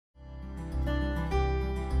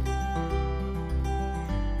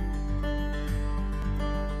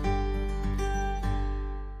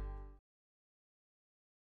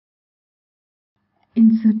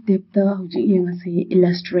insert tab da hojik yengasi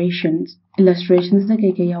illustrations da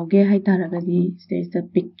kai yauge hai taragadi stage the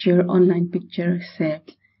picture online picture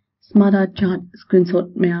set smart art chart screenshot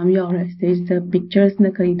mayam yaure stage the pictures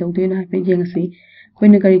na kari tawde na pe yengasi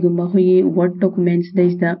koina kari gumba hoyi word documents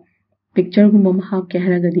stage the picture gumba ma hap ke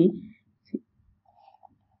haragadi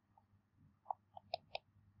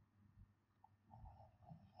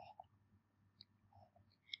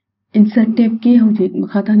insert tab ki hojik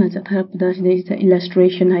makhata na chatharapda stage the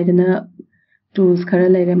illustration haidana tools khara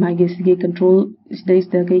laire magi sigi control stage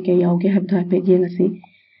the kai yauge habda pe yengasi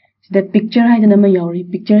the picture haidana ma yauri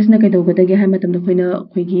pictures na kai dogada ge ha matam da khoina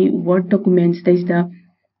khoigi word documents stage the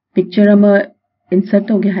picture ama insert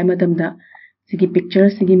toge ha matam da sigi picture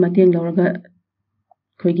sigi mateng lauraga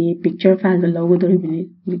khoigi picture file da logo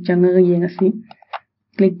doribini changa ga yengasi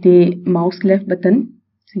click the mouse left button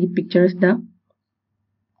sigi pictures da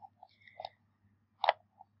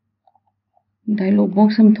dialog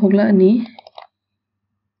box am thogla ani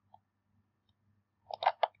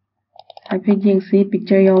happy yengsi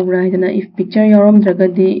picture yaura haidana if picture yauram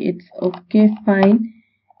dragadi it's okay fine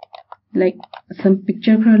like some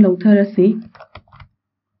picture khara lawtharasi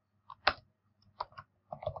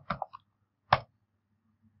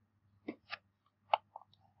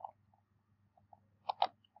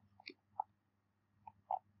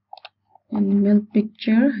animal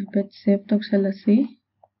picture but save toksalasi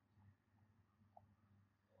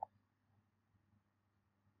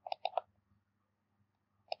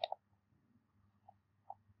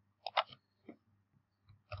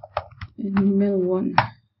animal 1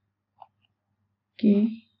 okay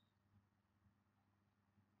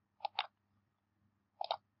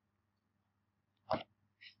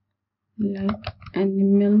like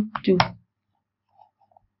animal 2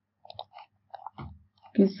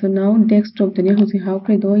 okay so now desktop tani hosi how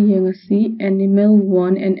kai do yengasi animal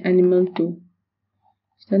 1 and animal 2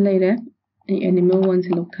 so later animal 1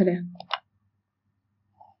 se lokthare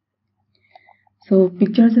so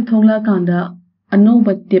picture se thogla kanda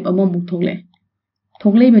anova tab ama mu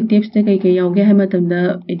thogle ba tips te kai yauge ha matam da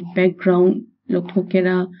edit background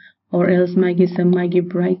lokthokera or else magi some magi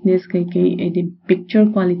brightness kai edit picture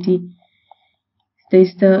quality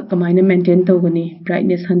stage the kamaina maintain togani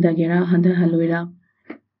brightness handagera handa haloira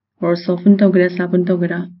or soften togera sharpen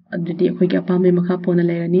togera adudi khoi ga pame makha pona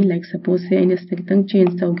lerani like suppose say ina step tang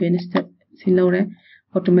change toge ne step silore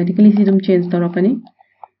automatically si dum change torakani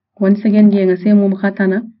once again yengase mo makha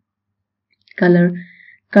tana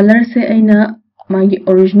color se aina magi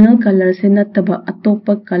original color se nataba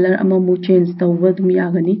atopa color ama mu change tawba dum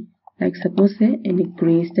yagani like suppose say any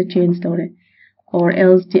gray the change tore or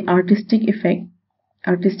else the artistic effect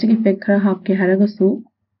khara hap ke haragasu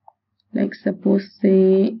like suppose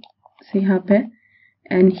say hape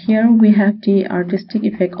and here we have the artistic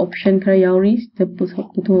effect option khara yauri the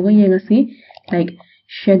puthoga yengasi like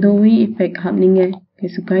shadowy effect happening hai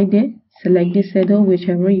kesukai de select the shadow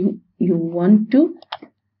whichever you want to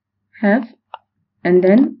have and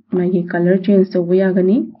then magi color change to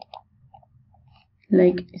yagani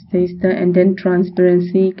like this the and then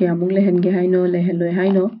transparency ke amuk lehen ge haino leheloi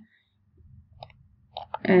haino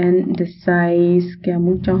and the size ke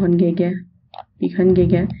amuk chahon ge bikhan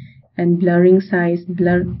ge and blurring size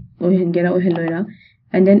blur ohen gera oheloira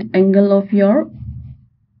and then angle of your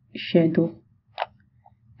shadow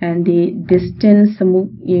and the distance samuk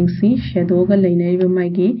yengsi shadow ga leinai ba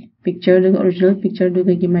magi picture the original picture do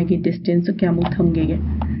ga magi distance so kya mu thamge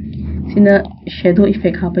sina shadow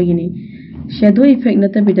effect hapagini shadow effect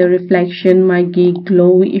nata be the reflection magi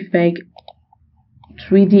glow effect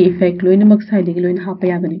 3D effect loina mak side gi loina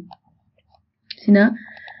hapayagani sina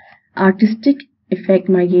artistic effect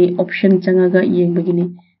magi option changa ga yengbagini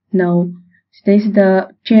now this is the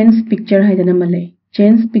change picture haidana malai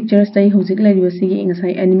change pictures tai hojik lai wasi gi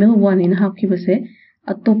ingasai animal 1 in half ki base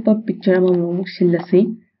atopa picture ama mu silasi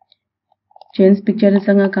change picture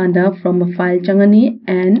changa kanda from a file changani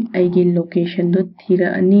and aigi location do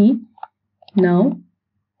thira ani now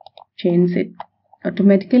change it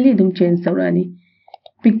automatically dum change tawrani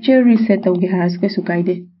picture reset tawge has ka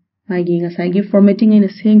sukaide magi ngasai gi formatting in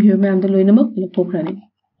same here me am do loina mak lokhrani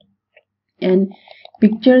and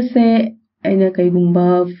picture se aina kai gumba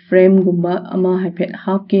frame gumba ama hyphet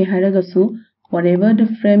half ke haragasu whatever the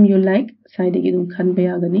frame you like side gi dum khan be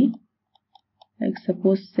agani like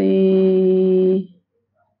suppose say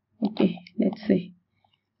okay let's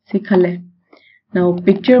say khale now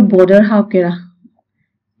picture border half ke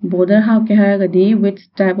haragadi which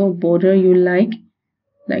type of border you like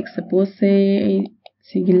suppose say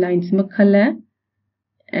sigi lines ma khale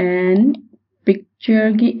and picture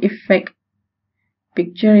gi effect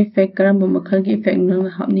picture effect karamba makhal gi effect nang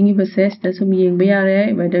hapningi bases da sum yengba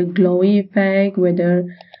yare, whether glowy effect, whether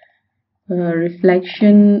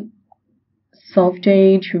reflection, soft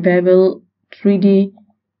edge, bevel, 3D,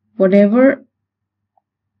 whatever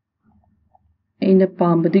in the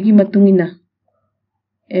palm badigi matungina,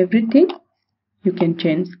 everything you can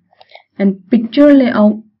change. And picture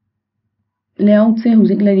layout se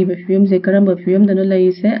hujik lari ba film se karamba film dana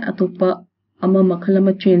lari se atopa ama makhal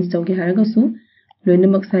ama change tawge haraga su loina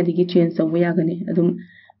maksadi gi change tawba yagani adum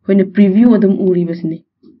hoina preview adum uri basni.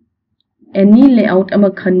 Any layout ama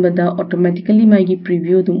khanbada automatically magi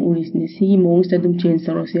preview adum urisni si mongs da adum change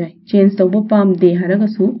tawrose change tawba pam de haraga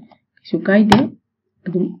su kai de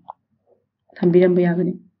adum thambiram ba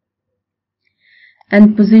yagani.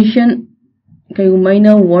 And position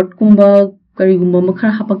kayumaina word kumba karigumba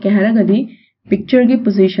makhar hapake haragadi picture ki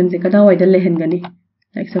position se kada waida lehengani.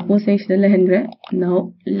 Like suppose I should lehengre.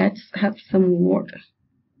 Now let's have some word.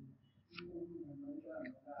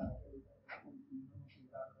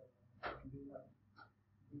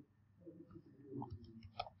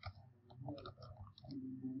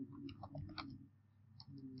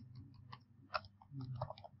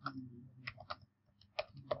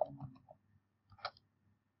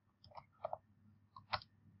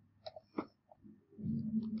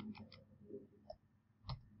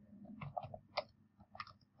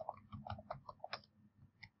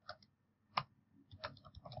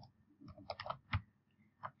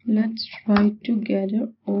 Let's try to gather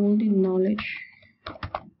all the knowledge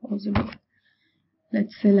possible.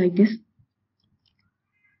 Let's say like this.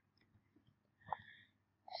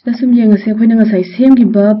 Dasum yang ase khoi na sai same gi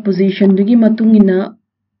ba position dugi matungina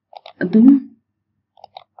adum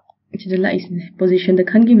chida la isne position da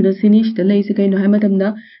khan gi video finish da lai se kai no ha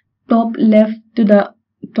matamda top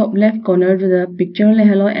left corner to the picture le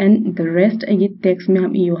hello and the rest agi text me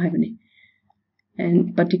ham iyo habani.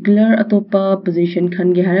 And particular atopa position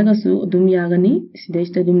khan ge haraga su adum yagani sidai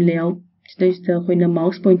adum layout sidai hoina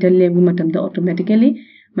mouse pointer lebu matamda automatically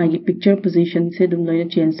magi picture position se dum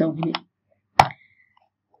loina change tawni.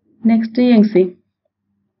 Next yang se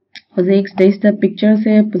hojik sidai picture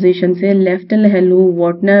se position se left le hello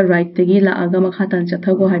word na right tagi la aga makha tan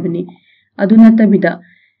chathago habani aduna tabida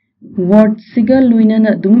word siga loina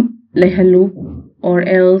na dum le hello or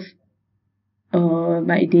else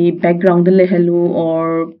by the background le hello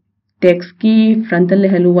or text ki front le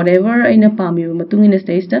hello whatever ina pami matung in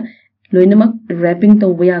stage da loina mak wrapping to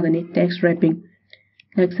yagani text wrapping.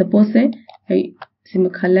 Like suppose say hey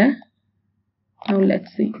simakhala. Now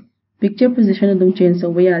let's see picture position adum change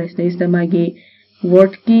over yare stage da magi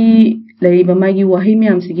word ki laiba magi wahi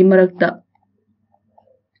myam sigi marakta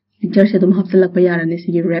picture se dum hapsalak pa yarane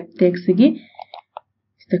sigi wrap text sigi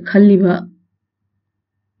sta khaliba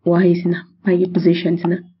wahi sina magi position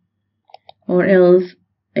sina or else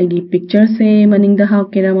agi picture se maning da hap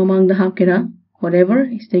kera mamang da hap kera whatever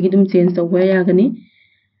istegi dum change the way yagani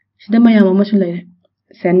sida mayam ama su lai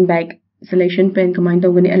send back selection pen command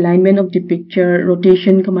tawgani alignment of the picture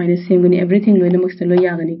rotation command same gani everything loina max lo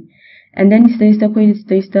yagani. And then stage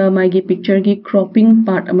the magi picture gi cropping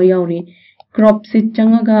part ama yauri crop se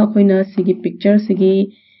changaga khoina sigi picture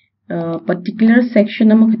sigi particular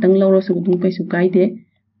section ama khatang lawro su dum kai su kai de.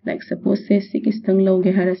 Like suppose say 6 tang loge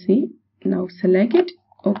harasi. Now select it.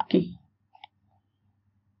 Okay.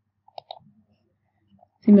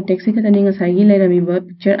 Sima text ka tani nga sagi lai rami ba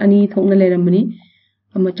picture ani thongna lai ramani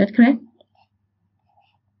ama chat khre.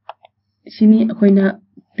 Sini akoina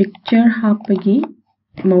picture hapagi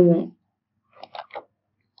mawong.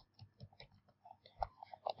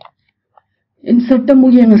 Insert ta mu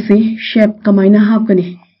yang ase shape kamaina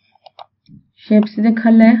hapkani. Shape sida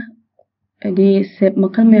khale adi shape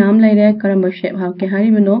makhal mayam laire karamba shape ha ke hari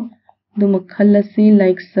bano do makhal si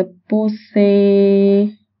like suppose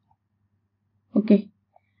say okay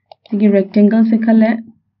sigi rectangle se khale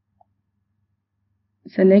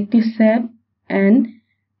select the shape and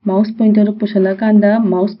mouse pointer to push ala kanda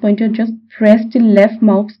mouse pointer just press the left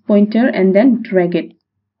mouse pointer and then drag it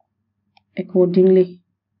accordingly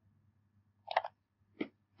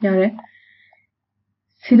yare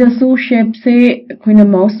sida su shape se khoina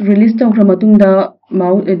mouse release to from matungda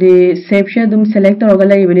mouse de shape she dum select toroga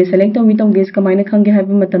lai bani select to with this kamaina khange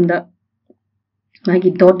have matamda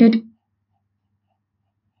magi dotted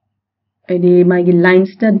ede magi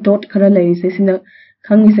lines da dot khara lai se sina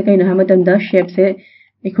khangi se kaina ha matamda shape se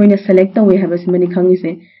khoina select to we have as many khangi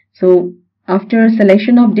se. So after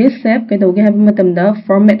selection of this shape kai doge have matamda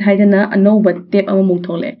format haidana anoba tape ama mung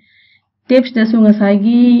thole tips da sunga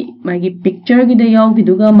sagi magi picture gi da yaw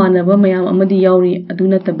giduga manaba mayam amadi yawri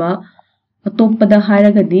aduna taba atoppada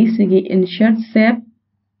hairaga di sigi insert shape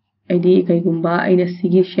aidi kai gumba aina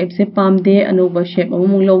sigi shape se pamde anoba shape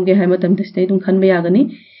among loge hai matam de stay dum khanba yagani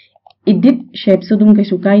edit shape so dum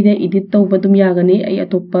kaisu kaide edit tawba dum yagani ai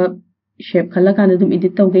atopa shape khala kana dum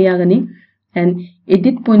edit tawge yagani and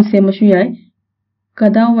edit point se masu yai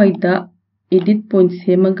kada waida edit point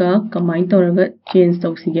se maga kamai tawraga change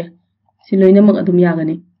tawsige siloina mag adum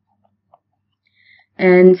yagani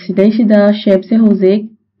and sidai sida shape se hojek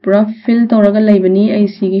pura fill tawraga laibani ai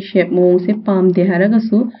sigi shape mong se pamde haraga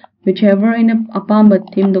su whichever in apamba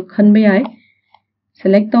theme do khanba yai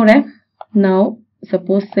select tawre now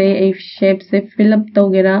suppose say if shape se fill up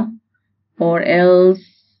tawgera or else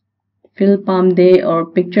fill pamde or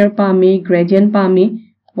picture pami gradient pami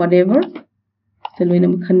whatever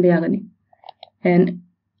siloina mag khanba yagani and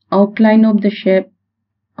outline of the shape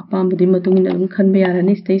apamba di matungin dum khanba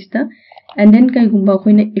yarani stage ta and then kai gumba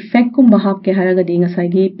khoina effect kumba hap ke haraga di ngasai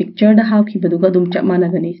gi picture da hap khibaduga dum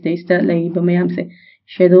chamana gani stage ta lai ba mayam se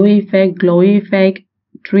shadowy effect glowy effect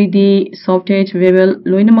 3D soft edge bevel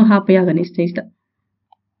loina ma hap ya gani stage ta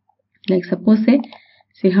like suppose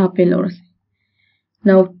se hap loras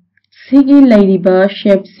now sigi lairiba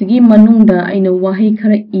shape sigi manungda aina wahi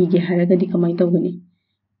khara ige haraga di kamai tawgani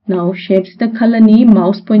now shapes the khalani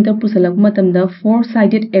mouse pointer pusalak matamda four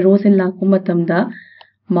sided arrows in lakku matamda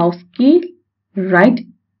mouse key right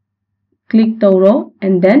click tawro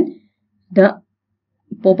and then the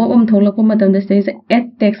pop-up tholakko matamda says add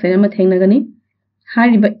text ena mathengnagani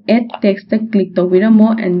hariba add text ta click tawiramo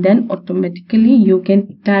and then automatically you can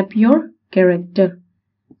type your character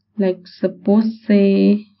like suppose say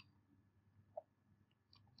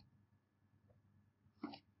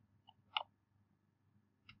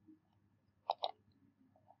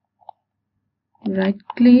right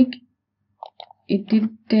click edit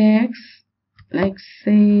text like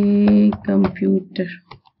say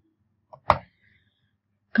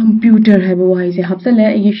computer haiba wahai se hapsale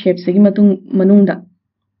ai shape se gi manungda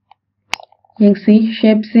yengsi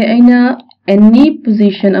shape se aina any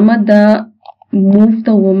position amada move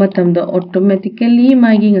tawa matamda automatically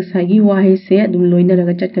magi ngasagi wahai se adum loina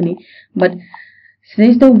raga chatkani but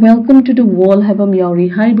says the welcome to the wall habam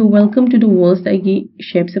yauri haiba welcome to the walls agi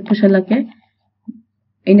shape se pushalake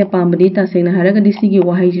aina pambadi ta sena haraga disigi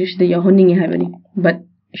wahai jus da yahoningi habani but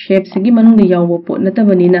shape se gi manungda yawo po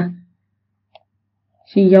natabani na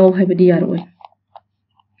si yaw habadi yaroi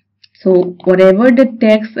so whatever the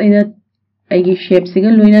text aina aigi shape se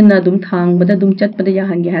ga loina na dum thang bada dum chat bada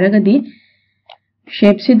yahangi haraga di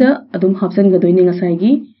shape se da adum hapsan ga doini ngasai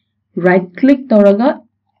gi right click tawraga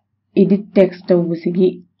edit text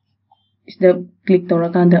tawbusigi isda click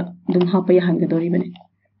tawrakanda dum hapa yahan ga dori bane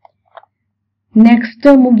next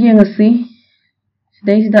mugi ngasi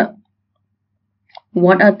sidai sida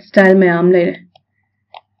what art style mayam leire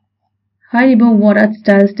hariba what art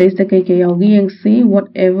style stage ta kai kai yogi yangsi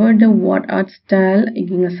whatever the what art style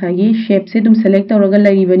igi ngasagi shape se dum select tawraga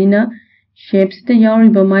lairi banina shapes ta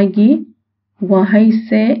yawriba mai gi wahai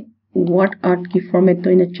se what art ki format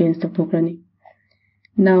to ina change tawthrani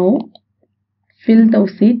now fill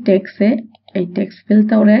tawsi text se ai text fill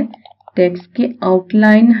tawre text ki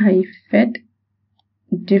outline hyphen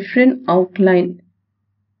different outline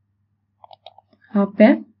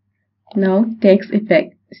hape now text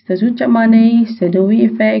effect stazu chamane shadowy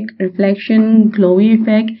effect reflection glowy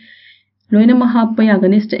effect loina ma hapa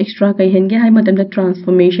yagani sta extra kai henge hai matamda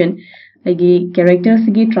transformation agi characters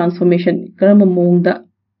gi transformation karama mongda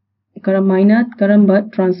karamba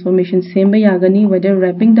transformation semba yagani whether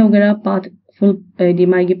wrapping tawgera path full di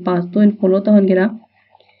magi path to and follow tawngera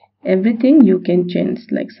everything you can change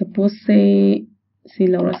like suppose say si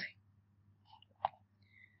laura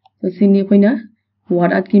so sini koina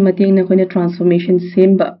what at ki mateng na koina transformation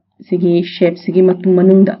semba sigi shape sigi matung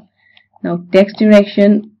manungda now text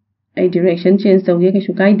direction a direction change tawge ka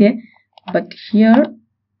shukai de but here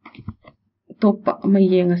topa ma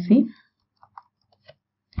yengasi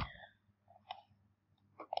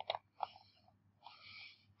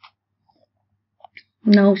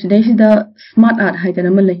now today is the smart art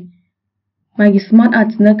haidana malai magi smart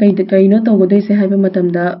arts na kai no to godoi se haiba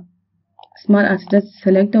matamda smart arts da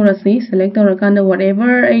select kanda whatever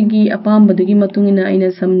aigi apam badugi matungina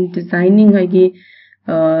aina some designing aigi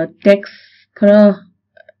text khara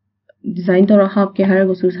design to hap ke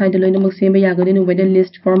harago su side loina mak semba yagani no whether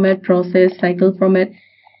list format process cycle format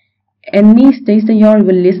any stage the your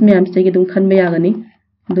will list me am stage dum khanba yagani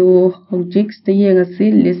do objects the yenga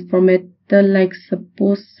si list format the like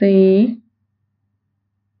suppose say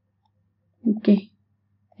okay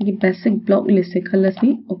the basic block list se khalasi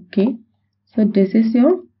okay so this is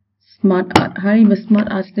your smart art hari ba smart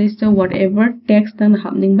art stage the whatever text and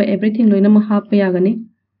happening by everything loina ma hap yagani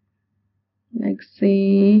like say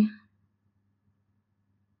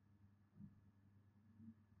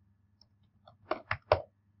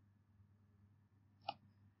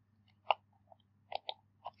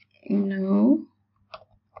Now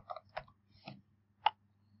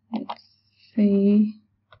let's say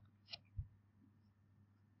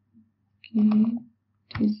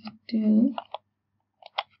digital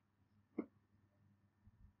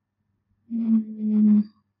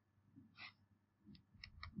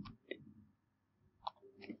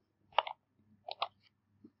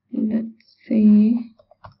let's say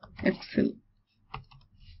Excel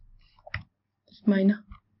smaina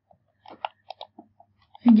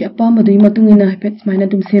agi apamadu matungina hepet smaina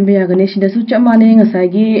dum sembe yagane sidasu chamane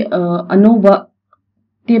ngasagi anoba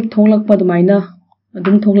tape tholakpa dumaina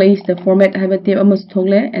adum thoglai is the format have a tape amas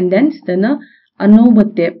thogle and then stana anoba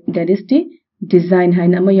tape that is the design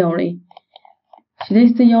haina ama yawri sida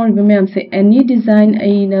is the yawri be am say any design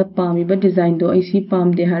aina pami ba design do I see pam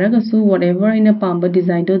de haraga so whatever aina pamba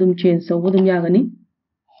design do dum change so dum yagani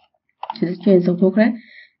sida change so thokre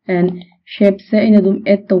and shape se aina dum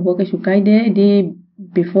add to ba kasu kaide di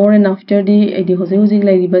before and after the hosing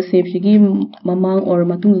like the shape shigi mamang or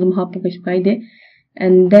matung dum hapu kasu kaide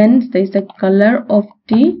and then there is the color of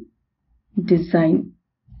the design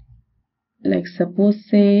like suppose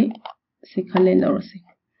say khalen or say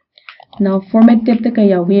now format tab ta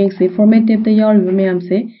kaya wi say format tab ta yaw ri mayam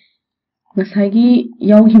say ngasagi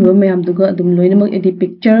yaw hiba mayam duga dum loina edi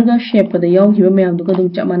picture ga shape da yaw hiba mayam duga dum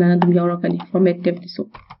chamana dum yaw rakani format tab so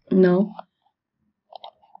now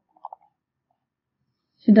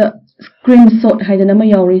sida screenshot haidana ma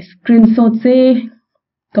yawri screenshot say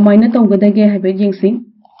kamaina tawgadage haibe yengsi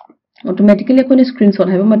automatically kone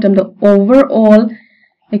screenshot haiba matamda overall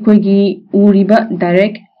ekoigi uriba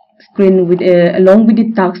direct screen with along with the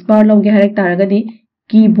taskbar loge harak taragadi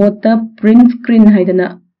keyboard ta print screen haidana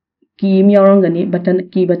key mi yawarangani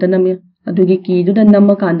button am adugi key du da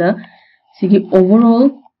namma kanda sigi overall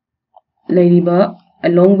lairiba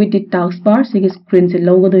along with the taskbar sigi screen se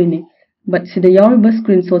logodoini but sida yawriba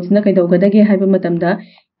screenshots na kaidawgadage haiba matamda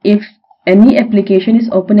if any application is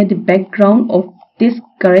open at the background of this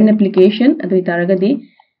current application adoi taragadi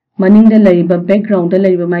maning da lariba background da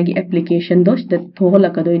lariba magi application do sida thola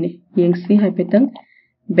kadoine yengsi haipetang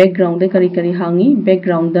background da kari hangi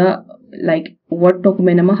background da like word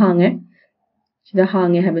document ama hange sida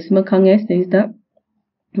hange habisma khange is the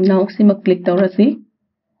now sima click tawrasi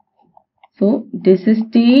so this is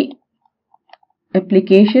the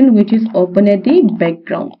application which is open at the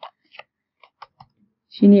background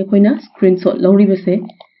shini koina screenshot lawri base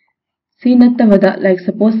see nattavada like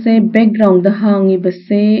suppose say background the hangi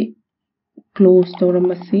base close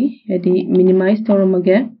toramasi edi minimize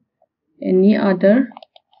toramage any other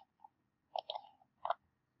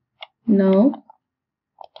now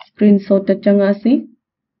screenshot ta changasi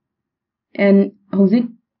and hojik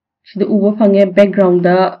sida uba phange background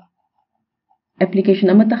the application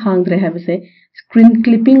amata hangre have say screen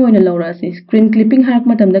clipping oina laura say screen clipping harak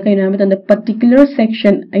matamda kaina matamda particular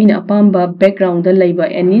section aina apamba background da laiba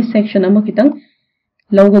any section ama kitang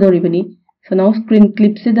logodoribani so now screen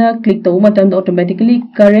clip sida click taw matamda automatically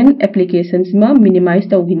current applications ma minimize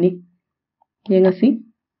tawgini yengasi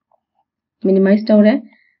minimize tawre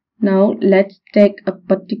now let's take a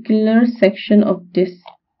particular section of this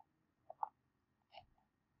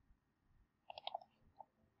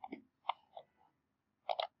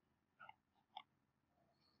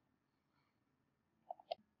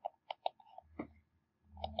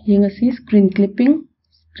yengasi screen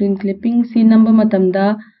clipping si number matamda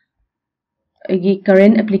agi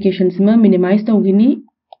current applications ma minimize tawgini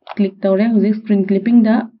click tawre hojik screen clipping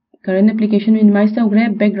da current application minimize tawgre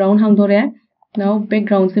background hangdore now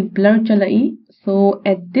background se blur chalai so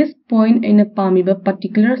at this point in a pamiba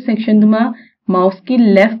particular section duma mouse ki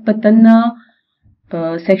left button na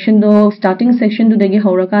section do starting section do degi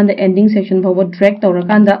haurakanda ending section bhawa drag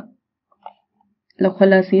tawrakanda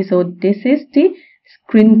lokhalasi so this is the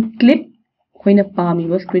screen clip koina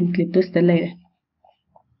pamiba screen clip to sta laire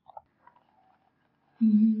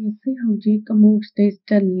see hojik among stage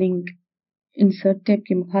the link insert tab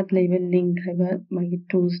ki makhat laiba link haiba magi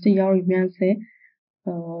tools to yawi myan se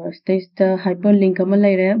stage the hyperlink ama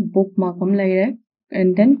laire bookmark am laire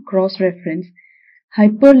and then cross reference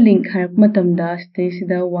hyperlink harak matamda stage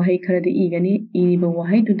da wahi kharadi igani iriba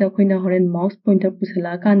wahi du da koina horen mouse pointer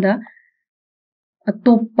pusala kanda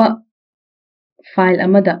atoppa file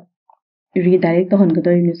amada redirect to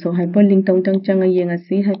hongadoi so hyperlink tong changa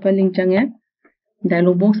yengasi hyperlink change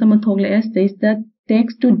dialog box ama thogle as stage the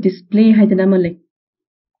text to display haidana male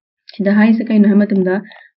sida hai se kaino hamatamda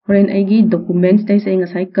horen aigi documents dai se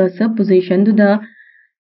ngasai cursor position du da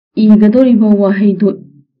igadoriba wahi du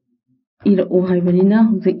ira o haibanina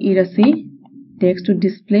hojik irasi text to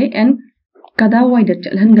display and kada waida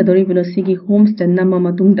chalhan gadoriba sigi home stand nama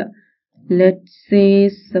matungda let's say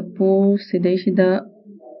suppose sideshida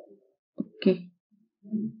okay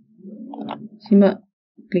sima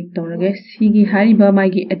click tawrage sigi hariba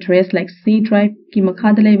magi address like C drive ki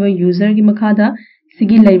makhada laiba user ki makhada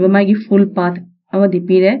sigi laiba magi full path amadi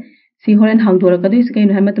pire si horen hangdora kadu iskai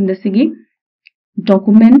no hamatam da sigi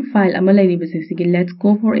document file ama lairiba se sigi let's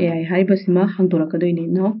go for AI hariba sima hangdora kadu ni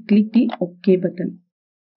now click the OK button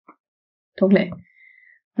thogle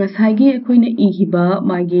ngasagi ekhoina igiba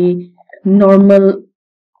magi normal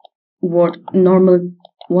word normal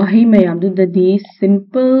wahi mayam du dadi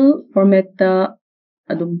simple format ta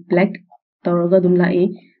adum black tawraga adum lai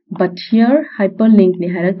but here hyperlink ni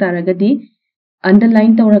harak taragadi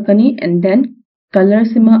underline tawrakani and then color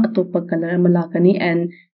sima atopa color ama lakani and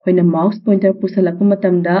hoina mouse pointer pusalakpa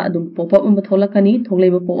matamda adum pop up ama tholakani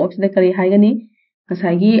thogleba pop up sida kari haigani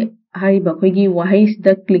ngasagi hariba khoigi wahi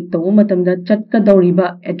sida click tawu matamda chatka dawriba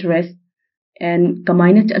address and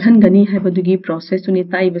kamaina chalhangani haibadugi process tuni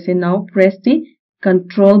taibase now press the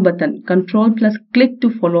control button control plus click to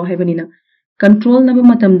follow haibanina control naba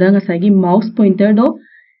matamda ngasagi mouse pointer do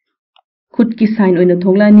khud ki sign oina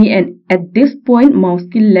thoglani and at this point mouse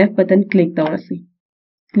ki left button click tawrasi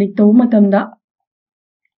click tawu matamda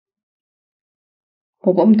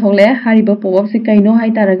pop up thogle hariba pop up se kaino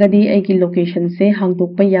hai taragadi aigi location se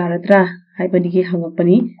hangdokpa yaradra haibadigi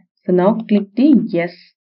hangapani so now click the yes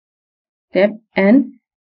tap and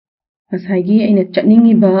asagi aina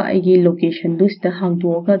chatningi ba aigi location du sita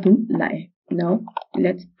hangdoga dum lae now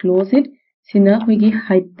let's close it sina hoigi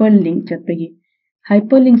hyperlink chatpagi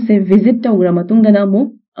hyperlink se visit tawgra matung dana mu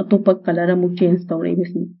atopa color amu change tawrei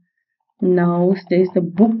bisni now there is the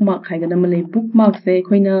bookmark haigana malai bookmark se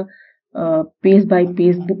khoina page by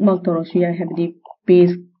page bookmark tawrasu ya habdi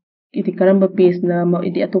page iti karamba page na ma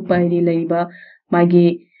iti atopa idi leiba magi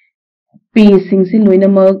page sing sin loina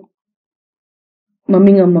ma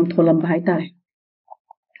maming amam tholam bahai tare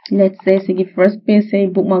let's say sigi first page se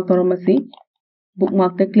bookmark toramasi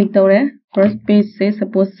bookmark te click tawre first page se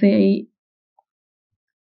suppose say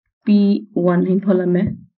P1 hin tholame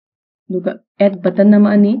duga add button nama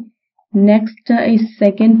ani next a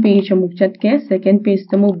second page amuk chatke second page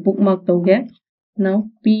tamu bookmark tawge now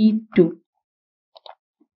P2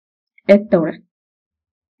 add tawre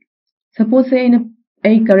suppose say in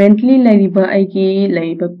I currently laiba aigi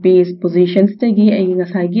laiba page positions tagi ai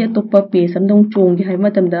ngasagi atopa page amdong chonggi hai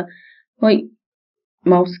matamda hoi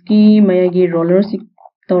mouse ki mayagi roller si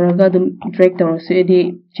tawraga dum drag tawrasu edi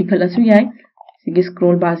chikhalasu yai sigi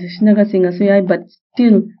scroll bar sinaga singasu yai but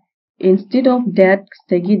still instead of that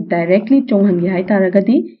tagi directly chonghangi hai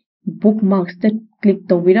taragadi bookmarks ta click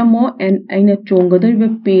tawbiramo and aina chongadoriba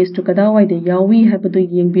page to kadawai de yawi habadu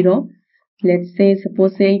yengbiro let's say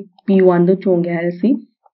suppose say P1 do chonge harasi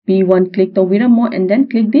P1 click tawbiramo and then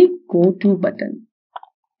click the go to button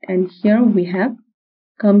and here we have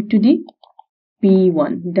come to the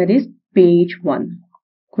P1 that is page 1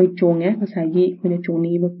 koi chonge ngasagi koi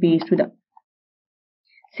chongni ba page to da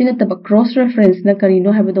sina taba cross reference na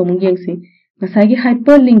karino habado mung yengsi ngasagi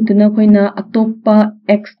hyperlink na koina atopa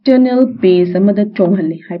external page amada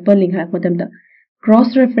chonghalli hyperlink hak matamda cross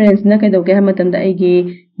reference na kaidoge ha matamda aigi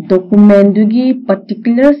document dugi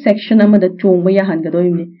particular section amada chongba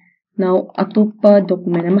yahangadoimni now atopa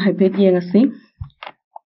document ama hyphet yengasi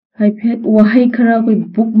hyphet wahai khara koi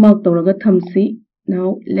bookmark tawraga thamsi now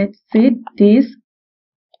let's say this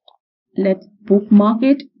let's bookmark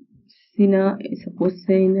it sina suppose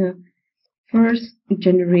say in first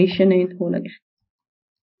generation and whole again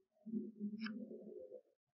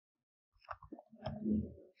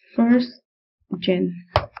first gen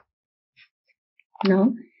now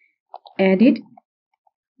edit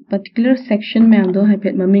particular section mein amdo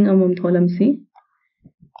hyphet maming amam tholam si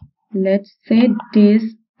let's say this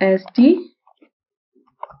as the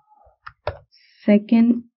second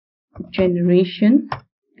generation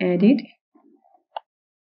edit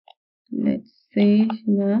let's say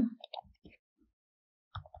the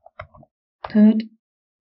third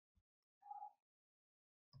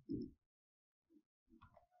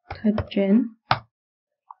gen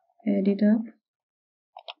edit up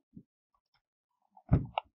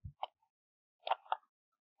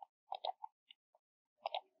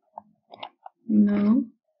now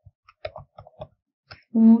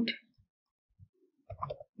fourth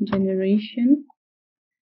generation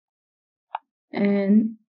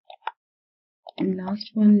and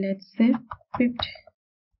last one let's say fifth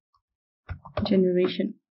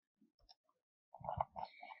generation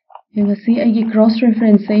see I cross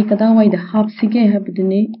reference say kadawai the half sige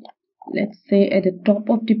habduni let's say at the top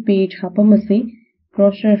of the page hapamasi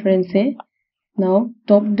cross reference say now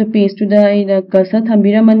top the page to the cursor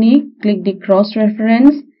thambiramani click the cross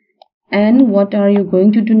reference And what are you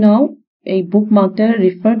going to do now? A bookmark to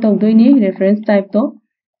refer to reference type to.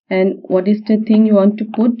 And what is the thing you want to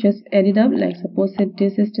put? Just add it up. Like suppose that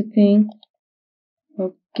this is the thing.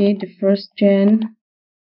 Okay, the first gen.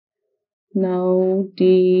 Now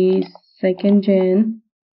the second gen,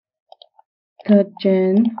 third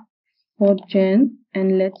gen, fourth gen,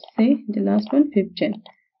 and let's say the last one, fifth gen.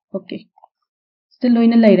 Okay. Still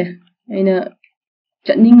loina later. Aina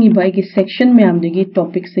chatning by section me am digi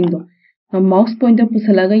topic singo. Mouse pointer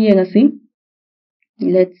pusalaga yengasi.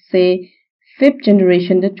 Let's say fifth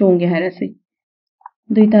generation the chonge harasi.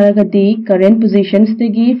 The current positions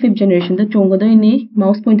the fifth generation the chonga the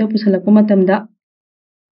mouse pointer pusalako matamda.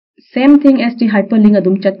 Same thing as the hyperlink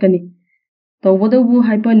adum chatkani. So what the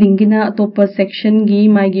hyperlink in a top section gi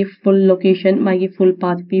my full location, my full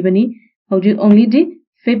path pibani. Only the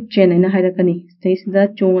fifth gen in a hierarchy. Stays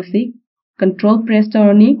the chongasi. Control press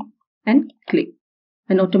turning and click.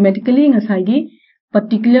 And automatically in a side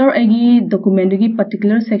particular document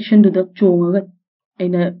particular section to the chonga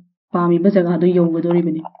in a palmy bazaga do yongo do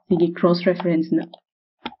ribbon. Cross reference na.